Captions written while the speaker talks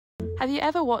Have you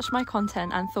ever watched my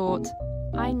content and thought,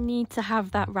 I need to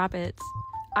have that rabbit.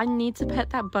 I need to pet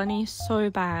that bunny so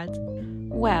bad?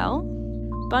 Well,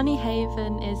 Bunny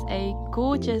Haven is a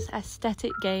gorgeous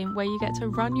aesthetic game where you get to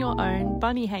run your own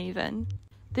bunny haven.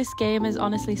 This game is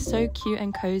honestly so cute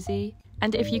and cozy,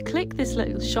 and if you click this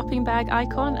little shopping bag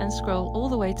icon and scroll all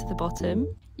the way to the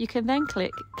bottom, you can then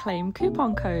click claim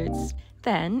coupon codes.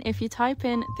 Then, if you type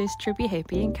in this trippy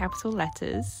hippie in capital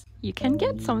letters, you can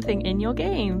get something in your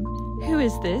game. Who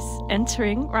is this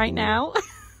entering right now?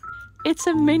 It's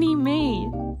a mini me.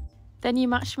 Then you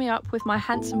match me up with my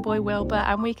handsome boy Wilbur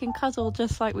and we can cuddle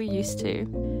just like we used to.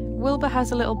 Wilbur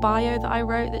has a little bio that I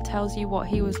wrote that tells you what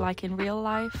he was like in real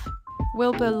life.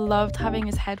 Wilbur loved having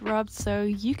his head rubbed, so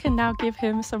you can now give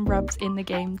him some rubs in the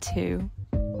game too.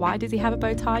 Why does he have a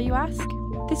bow tie, you ask?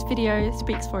 This video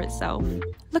speaks for itself.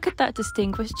 Look at that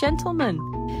distinguished gentleman!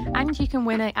 And you can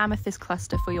win an amethyst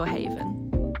cluster for your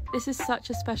haven. This is such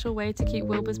a special way to keep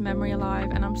Wilbur's memory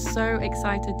alive, and I'm so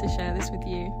excited to share this with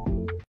you.